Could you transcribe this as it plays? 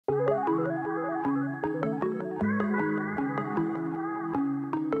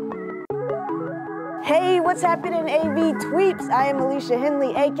Hey, what's happening, AV Tweeps? I am Alesia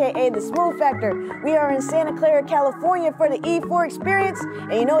Hendley, aka The Smooth Factor. We are in Santa Clara, California for the E4 experience,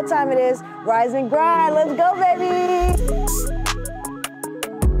 and you know what time it is. Rise and grind, let's go, baby!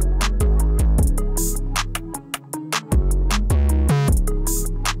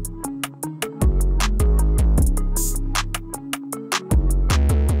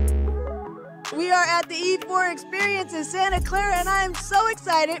 We are at the E4 experience in Santa Clara, and I am so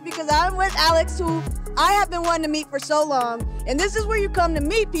excited because I'm with Alex, who I have been wanting to meet for so long. And this is where you come to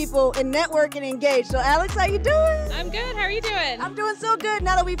meet people and network and engage. So Alex, how you doing? I'm good, how are you doing? I'm doing so good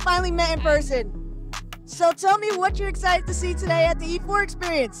now that we finally met in person. So tell me what you're excited to see today at the E4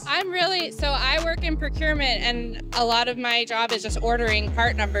 experience. So I work in procurement, and a lot of my job is just ordering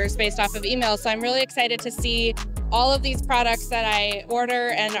part numbers based off of emails. So I'm really excited to see all of these products that I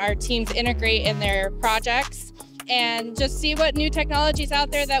order and our teams integrate in their projects, and just see what new technologies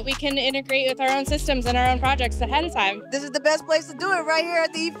out there that we can integrate with our own systems and our own projects ahead of time. This is the best place to do it, right here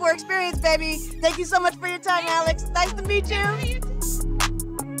at the E4 experience, baby. Thank you so much for your time, Alex. Nice to meet you.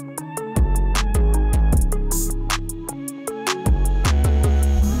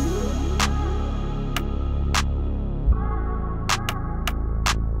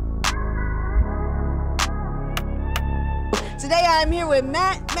 Today I'm here with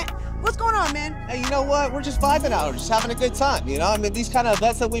Matt. Matt, what's going on, man? Hey, you know what? We're just vibing out. We're just having a good time, you know? I mean, these kind of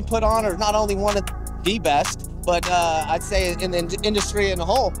events that we put on are not only one of the best, but I'd say in the industry in a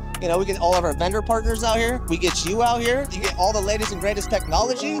whole. You know, we get all of our vendor partners out here. We get you out here. You get all the latest and greatest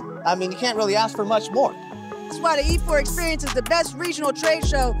technology. I mean, you can't really ask for much more. That's why the E4 experience is the best regional trade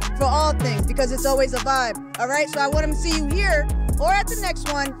show for all things, because it's always a vibe. All right, so I want them to see you here or at the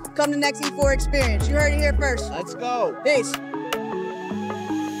next one. Come to next E4 experience. You heard it here first. Let's go. Peace.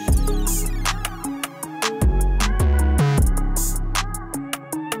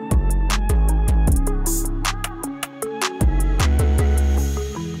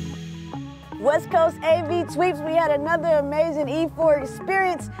 West Coast AV Tweeps, we had another amazing E4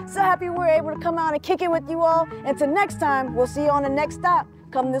 experience. So happy we were able to come out and kick it with you all. Until next time, we'll see you on the next stop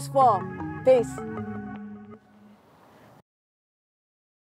come this fall. Peace.